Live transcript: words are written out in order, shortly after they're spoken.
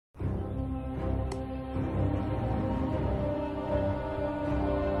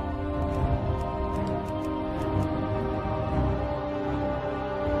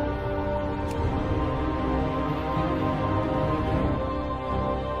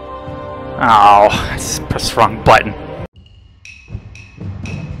Oh, I just pressed the wrong button.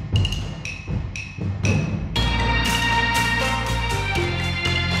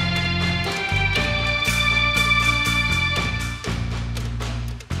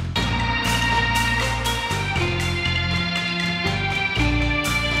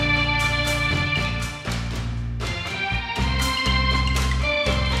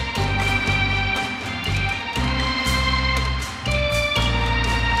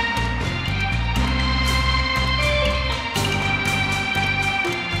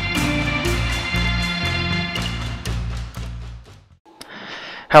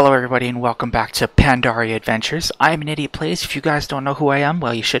 Hello everybody and welcome back to Pandaria Adventures. I'm an idiot plays. If you guys don't know who I am,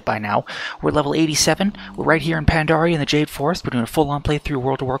 well you should by now. We're level 87. We're right here in Pandaria in the Jade Forest. We're doing a full-on playthrough of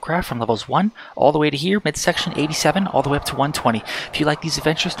World of Warcraft from levels 1 all the way to here, midsection 87, all the way up to 120. If you like these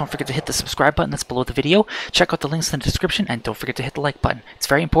adventures, don't forget to hit the subscribe button that's below the video. Check out the links in the description and don't forget to hit the like button. It's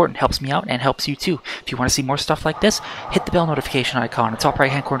very important, helps me out and helps you too. If you want to see more stuff like this, hit the bell notification icon in the top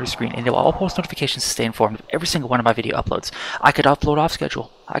right hand corner of the screen and it will all post notifications to stay informed of every single one of my video uploads. I could upload off schedule.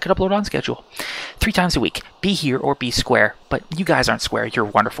 I could upload on schedule. 3 times a week. Be here or be square. But you guys aren't square. You're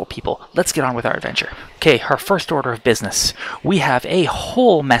wonderful people. Let's get on with our adventure. Okay, our first order of business. We have a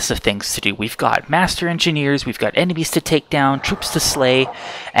whole mess of things to do. We've got master engineers, we've got enemies to take down, troops to slay,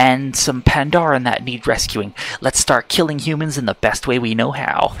 and some Pandaran that need rescuing. Let's start killing humans in the best way we know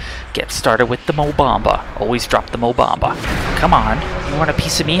how. Get started with the Mobamba. Always drop the Mobamba. Come on. You want a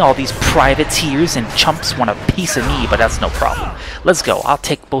piece of me? All these privateers and chumps want a piece of me, but that's no problem. Let's go. I'll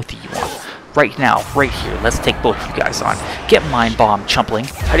take both of you on. Right now, right here. Let's take both of you guys on. Get mind bomb, chumpling.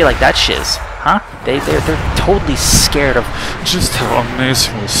 How do you like that shiz? Huh? They're totally scared of just how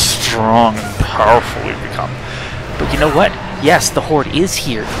amazingly strong and powerful we've become. But you know what? Yes, the Horde is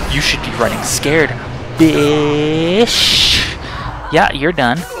here. You should be running scared. Bish. Yeah, you're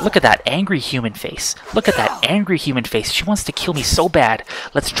done. Look at that angry human face. Look at that angry human face. She wants to kill me so bad.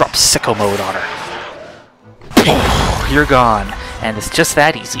 Let's drop sicko mode on her. You're gone. And it's just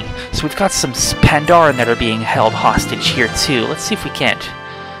that easy. So we've got some Pandaran that are being held hostage here too. Let's see if we can't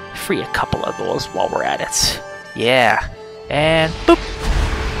free a couple of those while we're at it. Yeah. And boop.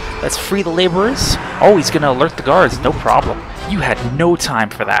 Let's free the laborers. Oh, he's gonna alert the guards. No problem. You had no time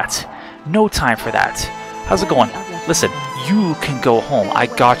for that. No time for that. How's it going? Listen, you can go home. I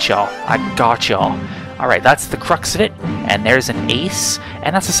got y'all. I got y'all. Alright, that's the crux of it. And there's an ace.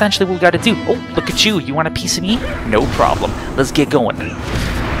 And that's essentially what we gotta do. Oh, look at you. You want a piece of me? No problem. Let's get going.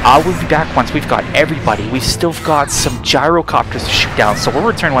 I will be back once we've got everybody. We've still got some gyrocopters to shoot down, so we'll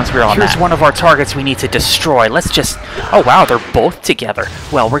return once we're on that. Here's one of our targets we need to destroy. Let's just... Oh, wow, they're both together.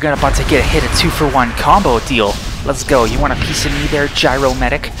 Well, we're about to get hit a 2-for-1 combo deal. Let's go. You want a piece of me there, Gyro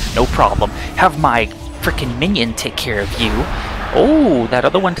Medic? No problem. Have my frickin' minion take care of you. Oh, that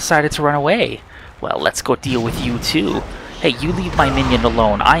other one decided to run away. Well, let's go deal with you too. Hey, you leave my minion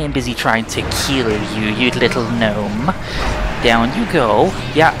alone. I am busy trying to kill you, you little gnome. Down you go.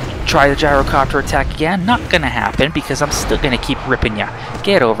 Yeah, try the gyrocopter attack again. Not gonna happen because I'm still gonna keep ripping you.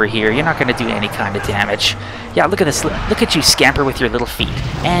 Get over here. You're not gonna do any kind of damage. Yeah, look at this. Look at you scamper with your little feet.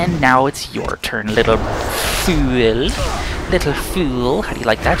 And now it's your turn, little fool. Little fool. How do you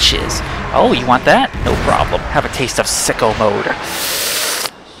like that shiz? Oh, you want that? No problem. Have a taste of sicko mode.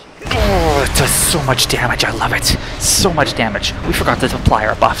 Oh, it does so much damage. I love it. So much damage. We forgot to apply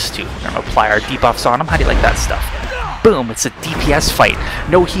our buffs too. We're gonna apply our debuffs on them. How do you like that stuff? Boom! It's a DPS fight.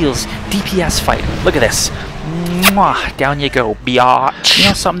 No heals. DPS fight. Look at this. Mwah! Down you go, biatch. You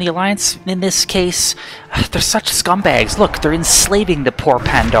know something? The Alliance, in this case, they're such scumbags. Look, they're enslaving the poor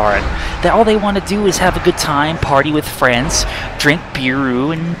Pandaran. All they want to do is have a good time, party with friends, drink beer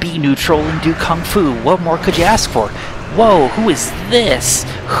and be neutral and do kung fu. What more could you ask for? Whoa, who is this?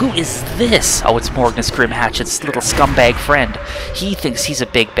 Who is this? Oh, it's Morgan's Grim Hatchet's little scumbag friend. He thinks he's a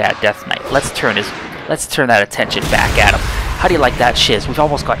big bad Death Knight. Let's turn that attention back at him. How do you like that shiz? We've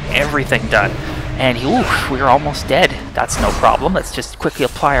almost got everything done. And we're almost dead. That's no problem. Let's just quickly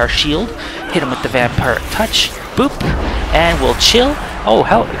apply our shield. Hit him with the Vampire Touch. Boop. And we'll chill. Oh,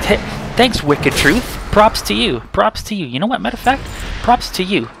 hell. Thanks, Wicked Truth. Props to you. Props to you. You know what, matter of fact? Props to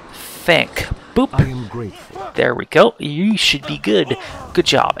you. Thank. Boop. I am grateful. There we go. You should be good. Good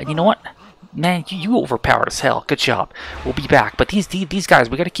job. And you know what? Man, you overpowered as hell. Good job. We'll be back. But these guys,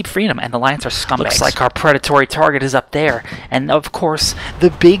 we gotta keep freeing them. And the Lions are scumbags. Looks like our predatory target is up there. And of course, the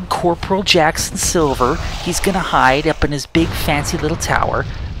big Corporal Jackson Silver, he's gonna hide up in his big fancy little tower.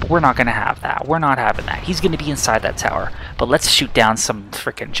 But we're not gonna have that. We're not having that. He's gonna be inside that tower. But let's shoot down some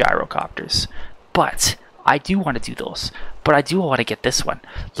frickin' gyrocopters. But I do want to do those, but I do want to get this one.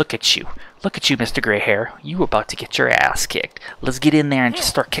 Look at you. Look at you, Mr. Gray Hair. You about to get your ass kicked. Let's get in there and just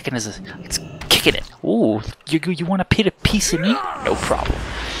start kicking his... Let's kicking it. Ooh, you want to pit a piece of me? No problem.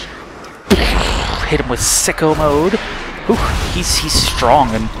 Hit him with sicko mode. Ooh, he's strong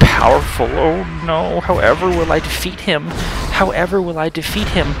and powerful. Oh no, however will I defeat him? However will I defeat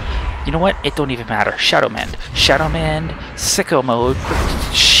him? You know what? It don't even matter. Shadow Mend. Shadow Mend, sicko mode,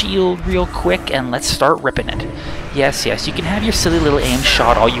 shield real quick, and let's start ripping it. Yes, yes, you can have your silly little aim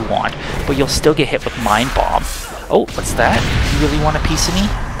shot all you want, but you'll still get hit with Mind Bomb. Oh, what's that? You really want a piece of me?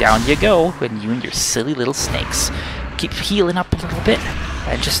 Down you go, and you and your silly little snakes. Keep healing up a little bit,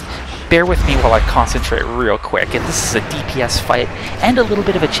 and just bear with me while I concentrate real quick. And this is a DPS fight, and a little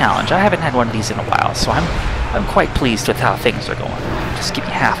bit of a challenge. I haven't had one of these in a while, so I'm quite pleased with how things are going. Just give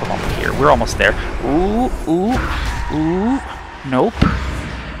me half a moment here. We're almost there. Ooh, ooh, ooh. Nope.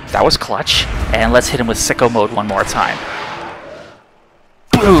 That was clutch. And let's hit him with sicko mode one more time.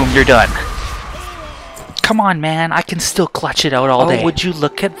 Boom, you're done. Come on, man. I can still clutch it out all day. Oh, would you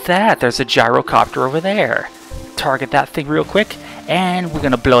look at that? There's a gyrocopter over there. Target that thing real quick, and we're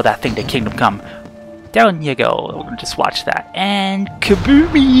gonna blow that thing to Kingdom Come. Down you go. We're gonna just watch that. And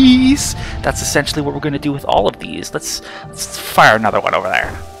kaboomies! That's essentially what we're gonna do with all of these. Let's fire another one over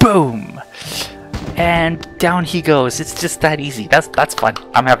there. Boom! And down he goes. It's just that easy. That's fun.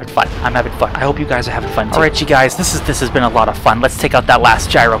 I'm having fun. I'm having fun. I hope you guys are having fun too. Alright, you guys, this has been a lot of fun. Let's take out that last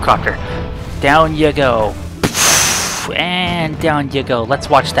gyrocopter. Down you go. And down you go. Let's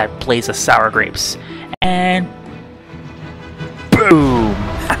watch that blaze of sour grapes. And boom!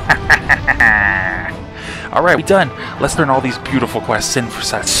 Alright, we done. Let's turn all these beautiful quests in for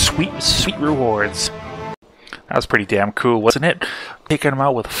such sweet, sweet rewards. That was pretty damn cool, wasn't it? Taking them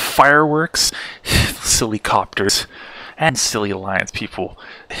out with fireworks, silly copters, and silly alliance people.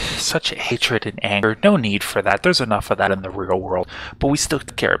 Such hatred and anger. No need for that. There's enough of that in the real world. But we still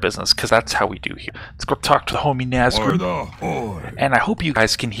take care of business, because that's how we do here. Let's go talk to the homie Nazgul. And I hope you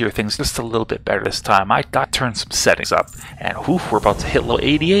guys can hear things just a little bit better this time. I turned some settings up. And whew, we're about to hit level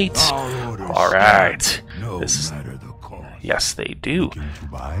 88. Alright. Yes, they do.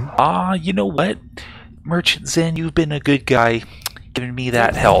 You know what? Merchant Zen, you've been a good guy, giving me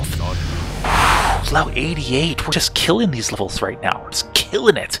that health. Level 88. We're just killing these levels right now. We're just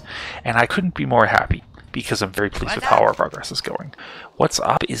killing it. And I couldn't be more happy, because I'm very pleased with how our progress is going. What's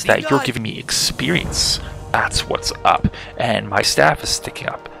up is that you're giving me experience. That's what's up. And my staff is sticking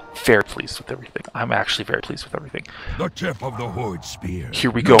up. Very pleased with everything. I'm actually very pleased with everything. The tip of the Horde spear. Here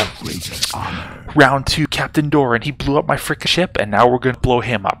we go. Round 2, Captain Doran. He blew up my frickin' ship, and now we're gonna blow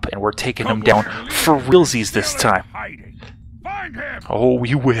him up, and we're taking him down for realsies this time. Oh,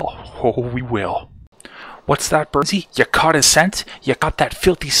 we will. Oh, we will. What's that, Burnsy? You caught his scent? You got that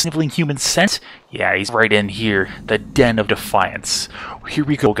filthy, sniveling human scent? Yeah, he's right in here. The Den of Defiance. Here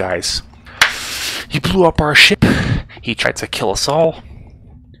we go, guys. He blew up our ship. He tried to kill us all.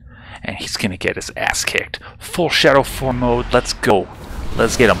 And he's gonna get his ass kicked. Full shadow form mode. Let's go.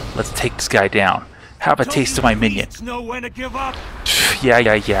 Let's get him. Let's take this guy down. Have a taste of my minion.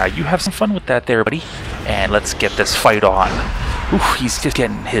 Yeah. You have some fun with that there, buddy. And let's get this fight on. Ooh, he's just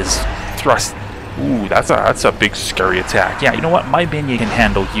getting his thrust. Ooh, that's a big scary attack. Yeah, you know what? My minion can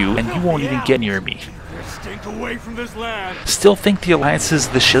handle you, and you won't even get near me. Stink away from this land. Still think the Alliance is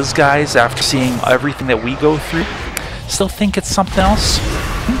the shiz guys after seeing everything that we go through? Still think it's something else?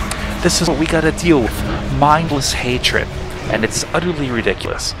 This is what we gotta deal with. Mindless hatred. And it's utterly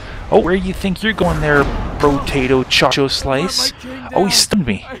ridiculous. Oh, where you think you're going there, potato chocho slice? Oh, he stunned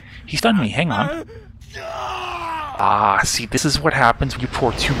me. He stunned me. Hang on. Ah, see, this is what happens when you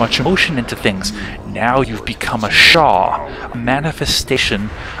pour too much emotion into things. Now you've become a Shaw, a manifestation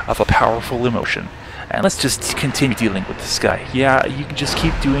of a powerful emotion. And let's just continue dealing with this guy. Yeah, you can just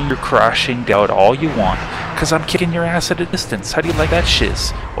keep doing your crashing doubt all you want, because I'm kicking your ass at a distance. How do you like that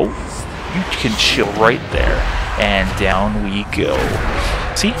shiz? Oh, you can chill right there. And down we go.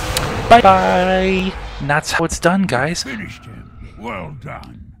 See? Bye-bye! And that's how it's done, guys. Finished him. Well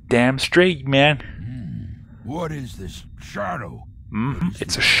done. Damn straight, man. What is this shadow?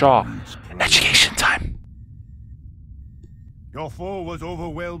 It's a Shaw. Education time. Your foe was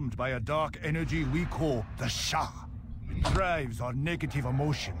overwhelmed by a dark energy we call the Shah. It thrives on negative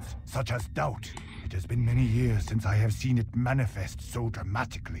emotions, such as doubt. It has been many years since I have seen it manifest so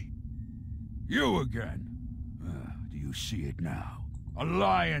dramatically. You again. Do you see it now?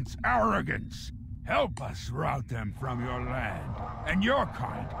 Alliance arrogance. Help us rout them from your land, and your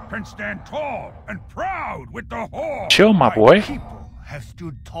kind can stand tall and proud with the Horde. Chill, my boy. People have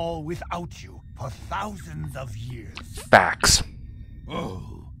stood tall without you for thousands of years. Facts.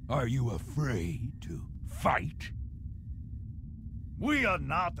 Oh, are you afraid to fight? We are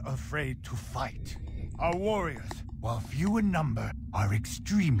not afraid to fight. Our warriors, while few in number, are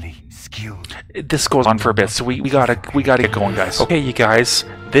extremely skilled. This goes on for a bit, so we gotta get going, guys. Okay, you guys,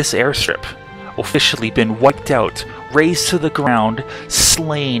 this airstrip officially been wiped out, razed to the ground,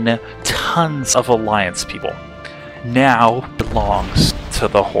 slain tons of Alliance people. Now belongs to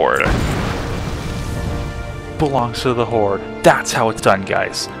the Horde. Belongs to the Horde. That's how it's done,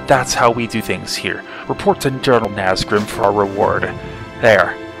 guys. That's how we do things here. Report to General Nazgrim for our reward.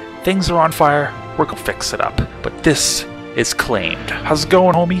 There. Things are on fire. We're gonna fix it up. But this is claimed. How's it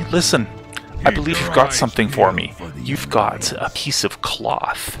going, homie? Listen, I believe you've got something for me. You've got a piece of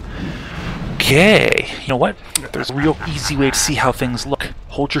cloth. Okay, you know what? There's a real easy way to see how things look.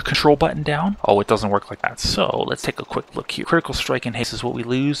 Hold your control button down. Oh, it doesn't work like that. So let's take a quick look here. Critical strike and haste is what we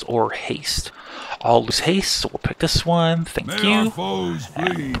lose, or haste. I'll lose haste, so we'll pick this one. Thank you.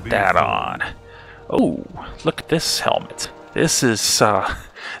 And put that on. Oh, look at this helmet. This is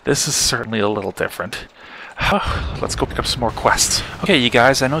certainly a little different. Let's go pick up some more quests. Okay, you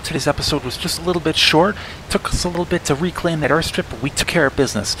guys, I know today's episode was just a little bit short. It took us a little bit to reclaim that airstrip, but we took care of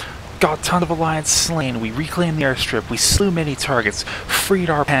business. Got a ton of Alliance slain, we reclaimed the airstrip, we slew many targets,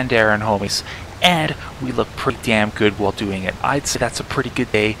 freed our Pandarian homies, and we look pretty damn good while doing it. I'd say that's a pretty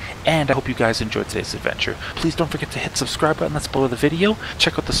good day, and I hope you guys enjoyed today's adventure. Please don't forget to hit the subscribe button that's below the video,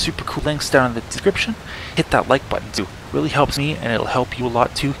 check out the super cool links down in the description, hit that like button too. Really helps me, and it'll help you a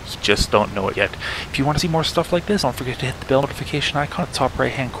lot too, you just don't know it yet. If you want to see more stuff like this, don't forget to hit the bell notification icon at the top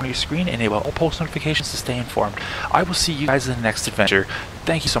right hand corner of your screen, and enable all post notifications to stay informed. I will see you guys in the next adventure.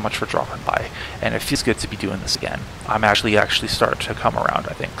 Thank you so much for dropping by, and it feels good to be doing this again. I'm actually starting to come around,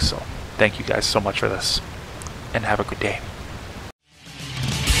 I think, so thank you guys so much for this, and have a good day.